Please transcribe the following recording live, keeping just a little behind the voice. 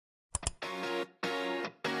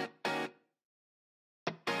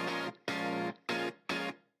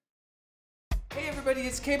everybody,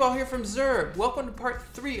 it's K-Ball here from ZURB. Welcome to part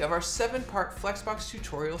 3 of our 7-part Flexbox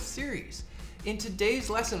Tutorial Series. In today's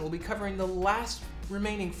lesson, we'll be covering the last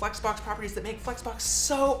remaining Flexbox properties that make Flexbox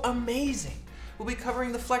so amazing. We'll be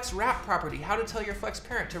covering the Flex Wrap property, how to tell your Flex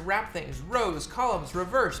parent to wrap things, rows, columns,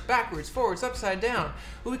 reverse, backwards, forwards, upside down.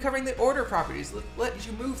 We'll be covering the order properties, let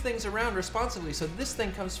you move things around responsively, so this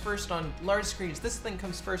thing comes first on large screens, this thing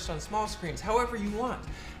comes first on small screens, however you want.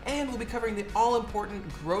 And we'll be covering the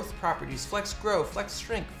all-important growth properties, Flex Grow, Flex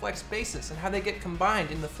Shrink, Flex Basis, and how they get combined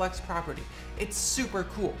in the Flex property. It's super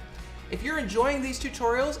cool. If you're enjoying these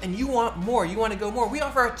tutorials and you want more, you want to go more, we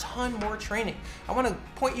offer a ton more training. I want to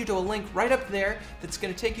point you to a link right up there that's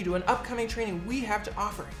going to take you to an upcoming training we have to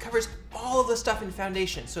offer. It covers all of the stuff in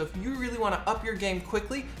Foundation, so if you really want to up your game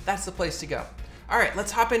quickly, that's the place to go. All right,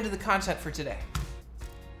 let's hop into the content for today.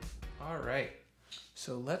 All right,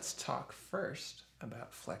 so let's talk first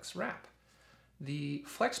about Flex Wrap. The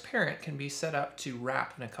Flex parent can be set up to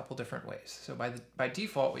wrap in a couple different ways. So by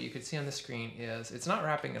default, what you can see on the screen is it's not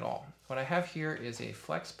wrapping at all. What I have here is a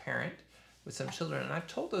Flex parent with some children, and I've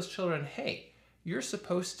told those children, hey, you're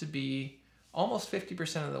supposed to be almost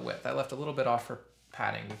 50% of the width. I left a little bit off for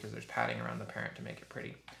padding because there's padding around the parent to make it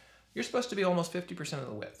pretty. You're supposed to be almost 50% of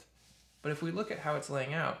the width. But if we look at how it's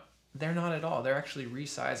laying out, they're not at all. They're actually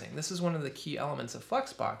resizing. This is one of the key elements of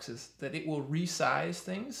Flexbox, is that it will resize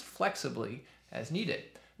things flexibly as needed.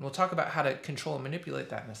 And we'll talk about how to control and manipulate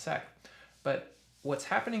that in a sec. But what's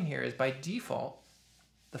happening here is by default,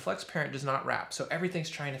 the Flex parent does not wrap, so everything's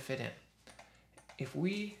trying to fit in. If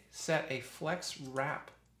we set a Flex Wrap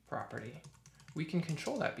property, we can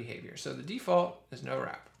control that behavior. So the default is no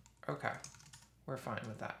wrap. Okay, we're fine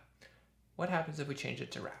with that. What happens if we change it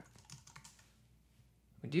to wrap?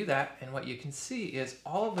 We do that, and what you can see is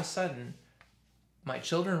all of a sudden, my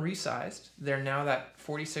children resized. They're now that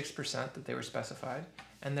 46% that they were specified,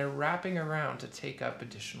 and they're wrapping around to take up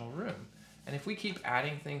additional room. And if we keep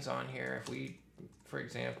adding things on here, if we, for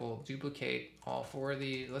example, duplicate all 4 of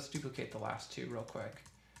these, let's duplicate the last 2 real quick.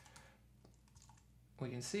 We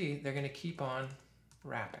can see they're going to keep on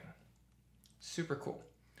wrapping. Super cool.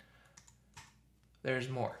 There's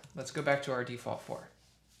more. Let's go back to our default 4.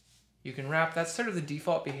 You can wrap, that's sort of the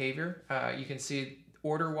default behavior. You can see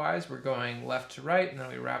order-wise, we're going left to right, and then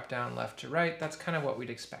we wrap down left to right. That's kind of what we'd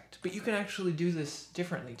expect. But you can actually do this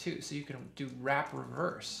differently too. So you can do wrap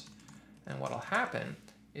reverse. And what'll happen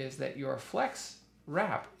is that your Flex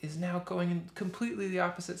Wrap is now going in completely the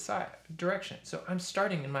opposite direction. So I'm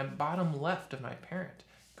starting in my bottom left of my parent,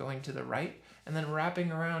 going to the right, and then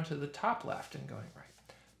wrapping around to the top left and going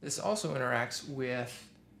right. This also interacts with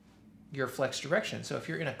your flex direction. So if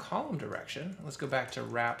you're in a column direction, let's go back to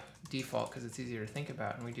wrap default because it's easier to think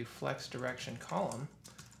about, and we do flex direction column,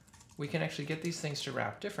 we can actually get these things to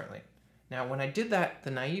wrap differently. Now, when I did that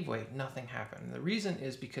the naive way, nothing happened. The reason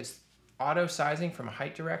is because auto sizing from a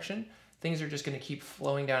height direction, things are just going to keep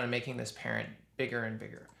flowing down and making this parent bigger and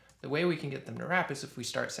bigger. The way we can get them to wrap is if we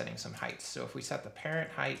start setting some heights. So if we set the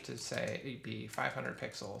parent height to say it'd be 500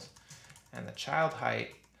 pixels and the child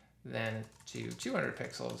height then to 200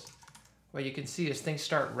 pixels, what you can see is things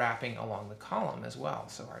start wrapping along the column as well.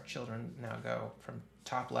 So our children now go from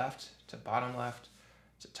top left to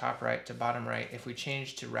top right to bottom right. If we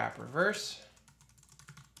change to wrap reverse,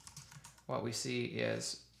 what we see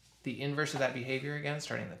is the inverse of that behavior again,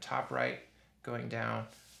 starting the top right, going down,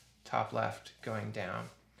 top left, going down.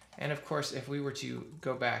 And of course, if we were to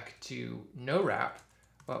go back to no wrap,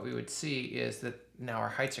 what we would see is that now our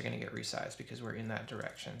heights are going to get resized because we're in that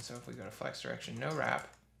direction. So if we go to flex direction, no wrap,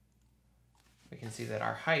 we can see that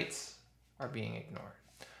our heights are being ignored.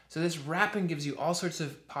 So this wrapping gives you all sorts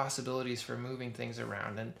of possibilities for moving things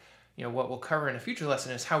around. And what we'll cover in a future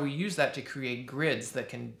lesson is how we use that to create grids that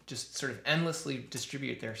can just sort of endlessly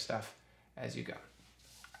distribute their stuff as you go.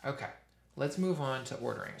 Okay, let's move on to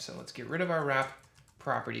ordering. So let's get rid of our wrap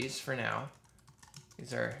properties for now.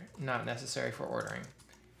 These are not necessary for ordering.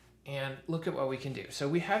 And look at what we can do. So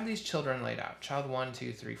we have these children laid out, child 1,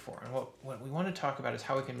 2, 3, 4. And what we want to talk about is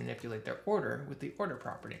how we can manipulate their order with the order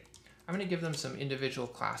property. I'm going to give them some individual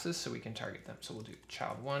classes so we can target them. So we'll do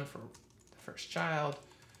child 1 for the first child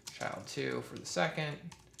 2 for the second,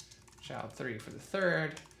 child 3 for the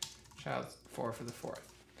third, child 4 for the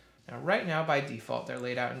fourth. Now right now by default they're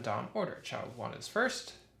laid out in DOM order. Child 1 is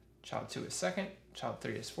first, child 2 is second, child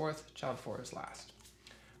 3 is fourth, child 4 is last.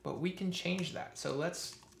 But we can change that. So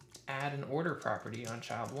let's add an order property on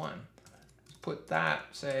child 1. Let's put that,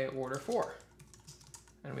 say, order 4.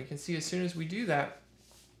 And we can see as soon as we do that,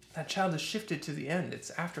 that child is shifted to the end.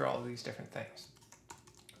 It's after all of these different things.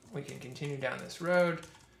 We can continue down this road.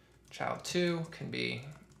 Child 2 can be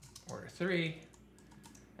order 3,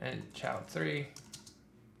 and child 3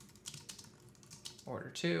 order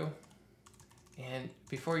 2. And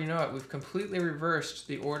before you know it, we've completely reversed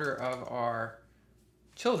the order of our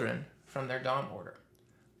children from their DOM order.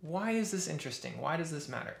 Why is this interesting? Why does this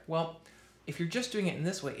matter? Well, if you're just doing it in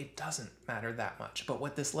this way, it doesn't matter that much. But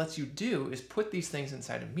what this lets you do is put these things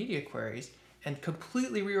inside of media queries and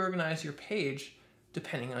completely reorganize your page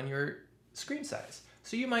depending on your screen size.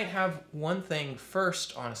 So you might have one thing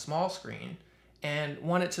first on a small screen and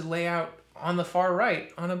want it to lay out on the far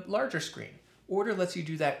right on a larger screen. Order lets you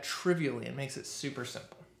do that trivially and makes it super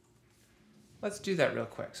simple. Let's do that real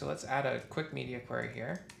quick. So let's add a quick media query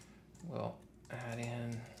here. We'll add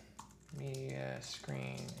in media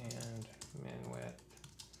screen and min width.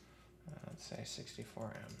 Let's say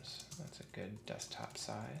 64 ems. That's a good desktop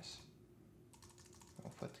size.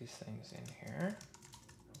 We'll put these things in here.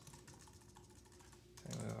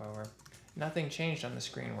 Move over. Nothing changed on the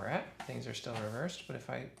screen we're at. Things are still reversed, but if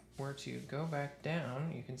I were to go back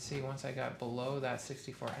down, you can see once I got below that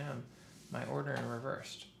 64M, my ordering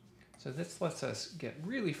reversed. So this lets us get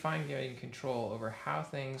really fine-grained control over how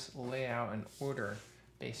things lay out and order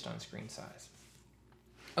based on screen size.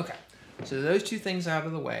 Okay, so those two things out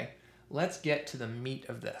of the way, let's get to the meat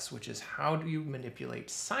of this, which is how do you manipulate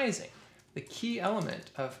sizing? The key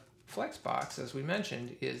element of Flexbox, as we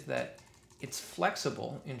mentioned, is that it's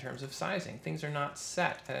flexible in terms of sizing. Things are not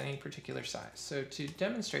set at any particular size. So to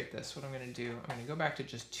demonstrate this, what I'm going to do, I'm going to go back to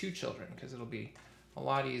just 2 children because it'll be a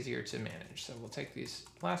lot easier to manage. So we'll take these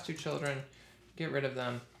last 2 children, get rid of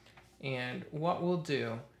them, and what we'll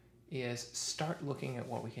do is start looking at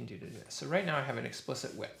what we can do to do this. So right now I have an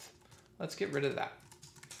explicit width. Let's get rid of that.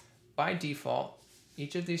 By default,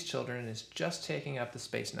 each of these children is just taking up the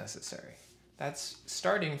space necessary. That's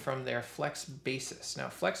starting from their flex basis. Now,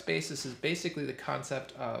 flex basis is basically the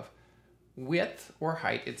concept of width or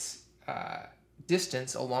height. It's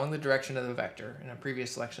distance along the direction of the vector. In a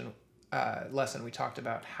previous lesson, we talked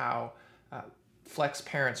about how flex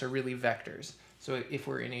parents are really vectors. So if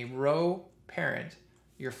we're in a row parent,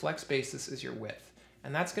 your flex basis is your width.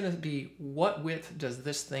 And that's going to be what width does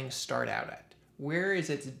this thing start out at? Where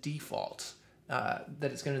is its default that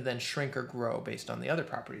it's going to then shrink or grow based on the other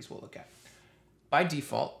properties we'll look at? By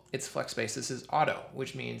default, its flex basis is auto,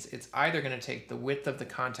 which means it's either going to take the width of the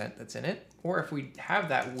content that's in it, or if we have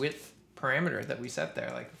that width parameter that we set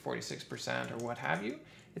there, like 46% or what have you,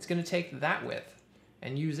 it's going to take that width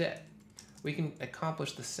and use it. We can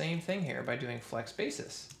accomplish the same thing here by doing flex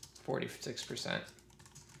basis, 46%.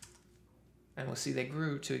 And we'll see they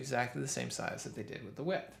grew to exactly the same size that they did with the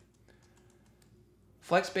width.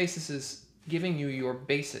 Flex basis is giving you your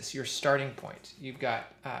basis, your starting point. You've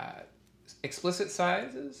got explicit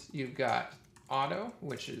sizes, you've got auto,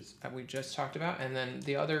 which is we just talked about, and then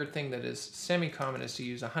the other thing that is semi-common is to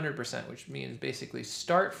use 100%, which means basically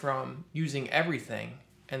start from using everything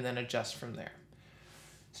and then adjust from there.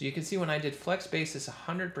 So you can see when I did flex basis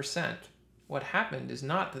 100%, what happened is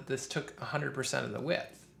not that this took 100% of the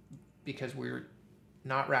width, because we're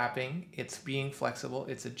not wrapping, it's being flexible,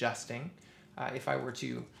 it's adjusting. If I were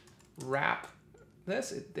to wrap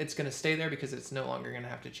this, it's going to stay there because it's no longer going to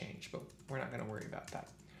have to change, but we're not going to worry about that.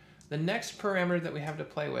 The next parameter that we have to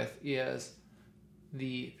play with is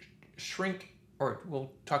the shrink, or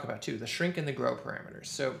we'll talk about 2, the shrink and the grow parameters.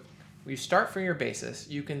 So you start from your basis,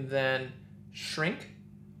 you can then shrink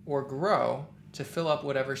or grow to fill up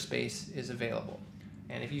whatever space is available.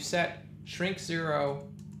 And if you set shrink 0,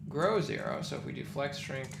 grow 0, so if we do flex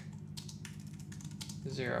shrink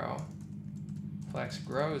 0, flex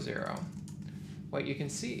grow 0, what you can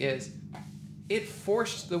see is it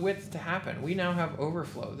forced the width to happen. We now have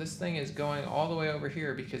overflow. This thing is going all the way over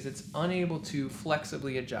here because it's unable to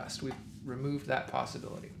flexibly adjust. We've removed that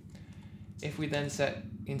possibility. If we then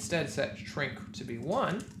instead set shrink to be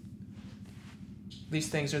 1, these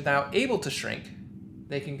things are now able to shrink.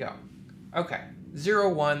 They can go. Okay, 0,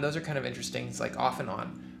 1, those are kind of interesting. It's like off and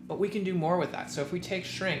on. But we can do more with that. So if we take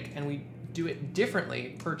shrink and we do it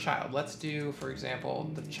differently per child, let's do, for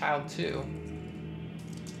example, the child 2,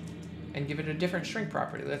 and give it a different shrink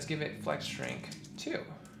property. Let's give it flex shrink 2.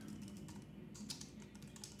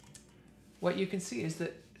 What you can see is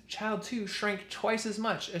that child 2 shrank twice as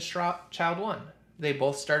much as child 1. They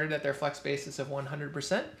both started at their flex basis of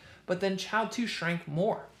 100%, but then child 2 shrank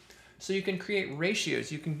more. So you can create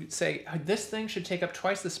ratios. You can say, this thing should take up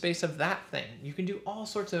twice the space of that thing. You can do all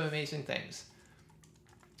sorts of amazing things.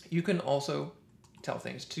 You can also tell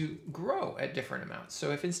things to grow at different amounts.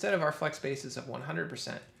 So if instead of our flex basis of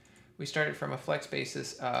 100%, we started from a flex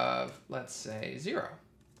basis of, let's say, 0.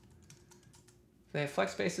 They have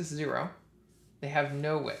flex basis 0. They have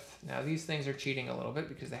no width. Now these things are cheating a little bit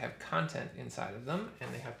because they have content inside of them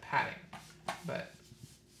and they have padding. But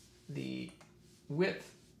the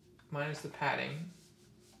width minus the padding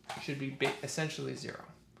should be essentially 0.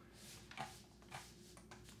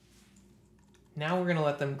 Now we're going to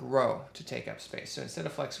let them grow to take up space. So instead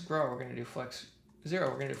of flex grow, we're going to do flex 0,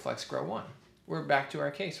 we're going to do flex grow 1. We're back to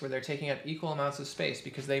our case where they're taking up equal amounts of space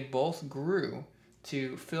because they both grew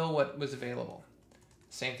to fill what was available.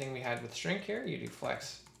 Same thing we had with shrink here. You do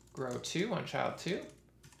flex grow 2 on child 2.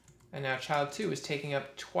 And now child 2 is taking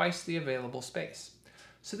up twice the available space.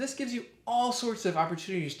 So this gives you all sorts of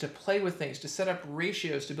opportunities to play with things, to set up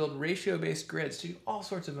ratios, to build ratio-based grids, to do all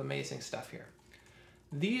sorts of amazing stuff here.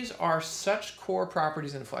 These are such core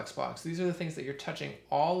properties in Flexbox. These are the things that you're touching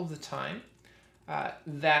all of the time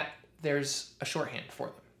that there's a shorthand for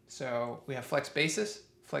them. So we have flex basis,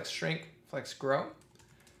 flex shrink, flex grow.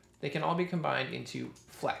 They can all be combined into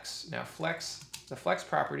flex. Now the flex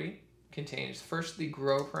property contains first the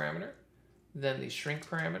grow parameter, then the shrink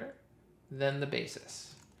parameter, then the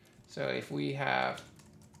basis. So if we have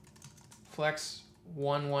flex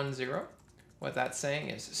 1, 1, 0, what that's saying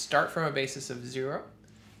is start from a basis of 0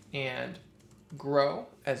 and grow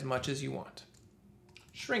as much as you want.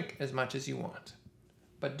 Shrink as much as you want,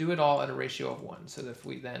 but do it all at a ratio of 1. So that if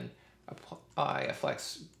we then apply a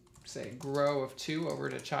flex, say, grow of 2 over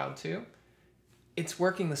to child 2, it's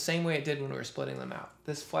working the same way it did when we were splitting them out.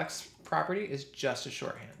 This flex property is just a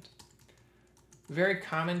shorthand. Very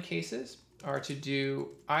common cases are to do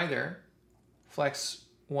either flex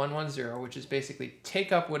 1, 1, 0, which is basically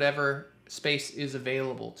take up whatever space is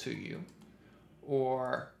available to you,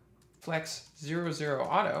 or flex 0, 0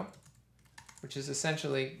 auto, which is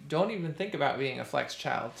essentially don't even think about being a flex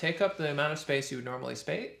child. Take up the amount of space you would normally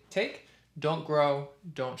take, don't grow,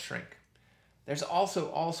 don't shrink. There's also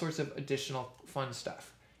all sorts of additional fun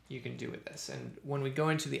stuff you can do with this. And when we go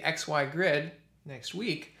into the XY grid next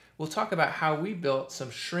week, we'll talk about how we built some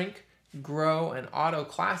shrink, grow, and auto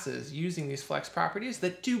classes using these flex properties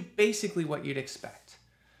that do basically what you'd expect.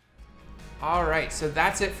 All right, so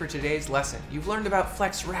that's it for today's lesson. You've learned about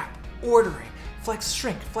flex wrap, ordering, flex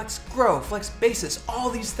shrink, flex grow, flex basis, all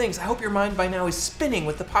these things. I hope your mind by now is spinning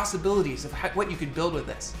with the possibilities of what you could build with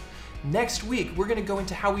this. Next week, we're going to go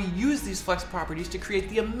into how we use these flex properties to create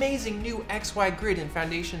the amazing new XY grid in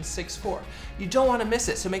Foundation 6.4. You don't want to miss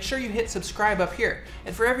it, so make sure you hit subscribe up here.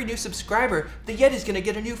 And for every new subscriber, the Yeti's going to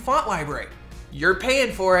get a new font library. You're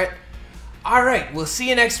paying for it. All right, we'll see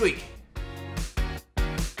you next week.